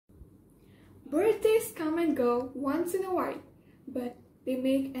Birthdays come and go once in a while, but they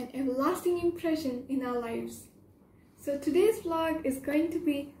make an everlasting impression in our lives. So today's vlog is going to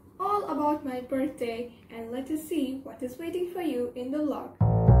be all about my birthday, and let us see what is waiting for you in the vlog.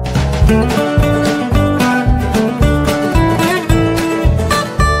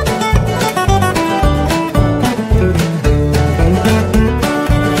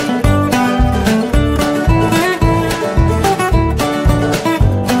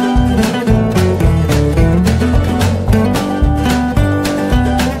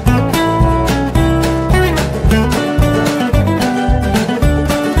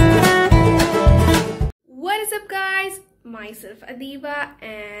 Myself Adiba,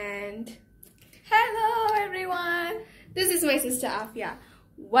 and hello everyone, this is my sister Afia.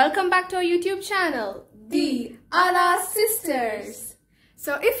 Welcome back to our YouTube channel, The Ala Sisters.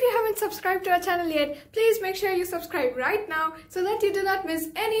 So if you haven't subscribed to our channel yet, please make sure you subscribe right now so that you do not miss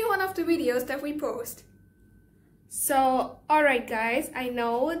any one of the videos that we post. So alright guys, I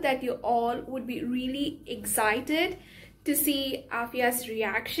know that you all would be really excited to see Afia's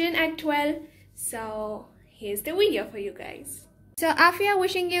reaction at 12, so here's the video for you guys. So Afia,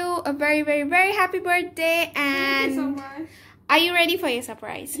 wishing you a very happy birthday, and thank you so much. Are you ready for your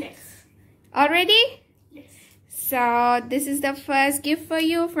surprise? Yes. All ready? Yes. So this is the first gift for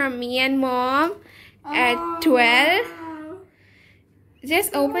you from me and mom at 12. Wow.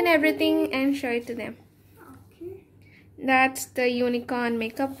 Just open everything and show it to them. Okay. That's the unicorn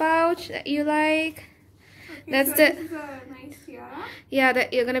makeup pouch that you like. Okay, That's so the this is a nice tiara. Yeah,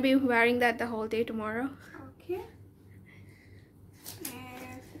 that you're gonna be wearing that the whole day tomorrow. Okay.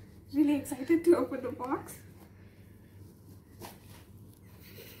 And really excited to open the box.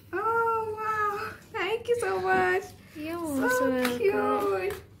 Oh wow! Thank you so much. You're So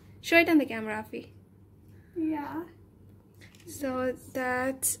cute. Show it on the camera, Afi. Yeah. So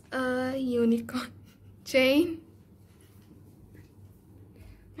that's a unicorn chain.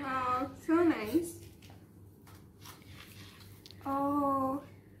 Wow, so nice. Oh.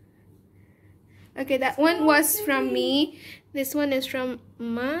 Okay, that one was from me. This one is from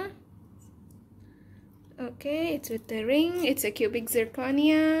Ma. Okay, it's with the ring. It's a cubic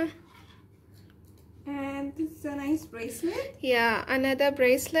zirconia. And this is a nice bracelet. Yeah, another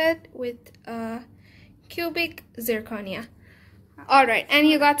bracelet with a cubic zirconia. Alright, and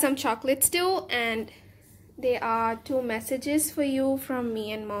you got some chocolates too, and there are 2 messages for you from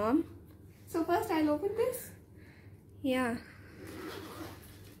me and mom. So first I'll open this. Yeah.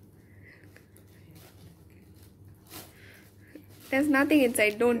 There's nothing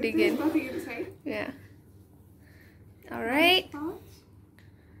inside, don't dig in. There's nothing inside. Yeah. Alright.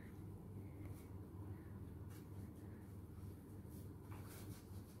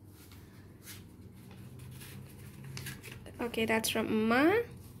 Okay, that's from Ma.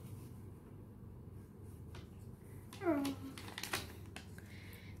 Oh.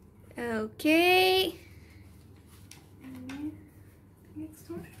 Okay. And next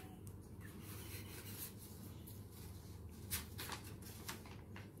one.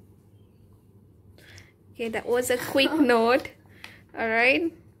 Okay, that was a quick note.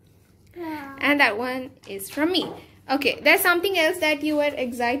 Alright. Yeah. And that one is from me. Okay, there's something else that you were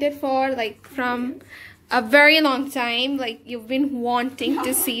excited for, like from a very long time. Like you've been wanting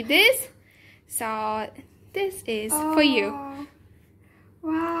to see this. So this is for you.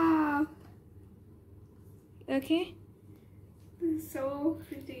 Wow. Okay. This is so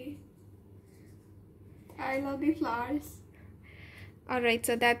pretty. I love the flowers. Alright,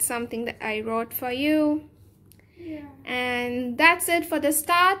 so that's something that I wrote for you. Yeah. And that's it for the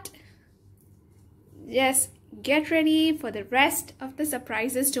start. Just get ready for the rest of the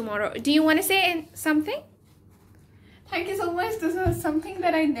surprises tomorrow. Do you want to say something? Thank you so much. This was something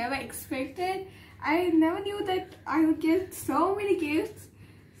that I never expected. I never knew that I would get so many gifts.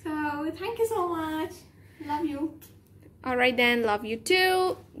 So thank you so much. Love you. Alright then, love you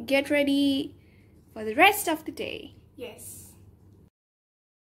too. Get ready for the rest of the day. Yes.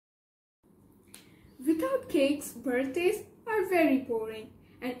 Without cakes, birthdays are very boring.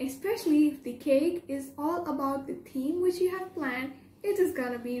 And especially if the cake is all about the theme which you have planned, it is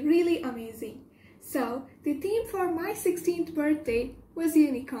gonna be really amazing. So, the theme for my 16th birthday was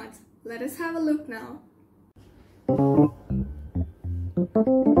unicorns. Let us have a look now.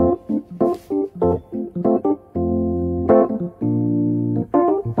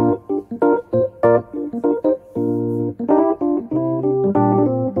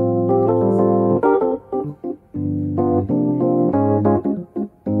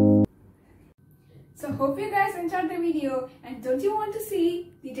 So hope you guys enjoyed the video, and don't you want to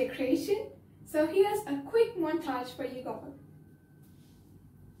see the decoration? So here's a quick montage for you all.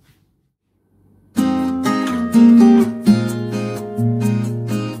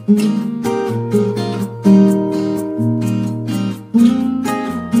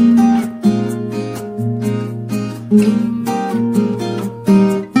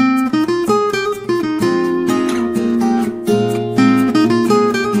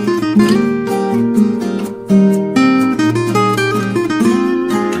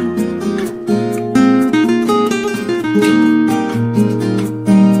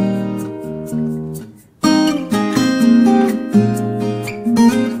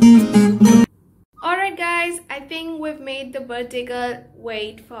 birthday girl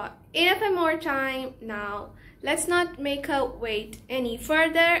wait for enough and more time. Now let's not make her wait any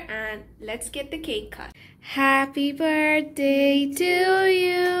further and let's get the cake cut. Happy birthday to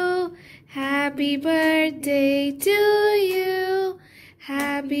you. Happy birthday to you.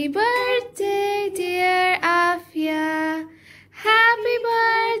 Happy birthday, dear Afia. Happy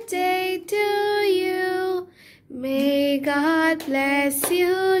birthday to you. May God bless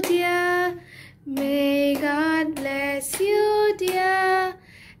you, dear. May God bless you, dear.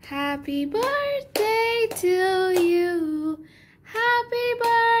 Happy birthday to you. Happy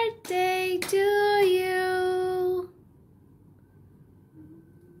birthday to you.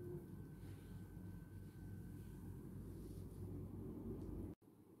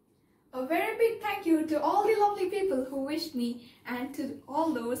 A very big thank you to all the lovely people who wished me and to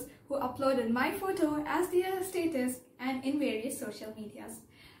all those who uploaded my photo as their status and in various social medias.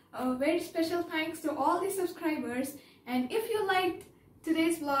 A very special thanks to all the subscribers, and if you liked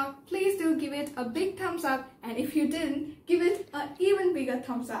today's vlog, please do give it a big thumbs up, and if you didn't, give it an even bigger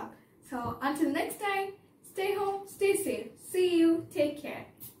thumbs up. So until next time, stay home, stay safe. See you, take care.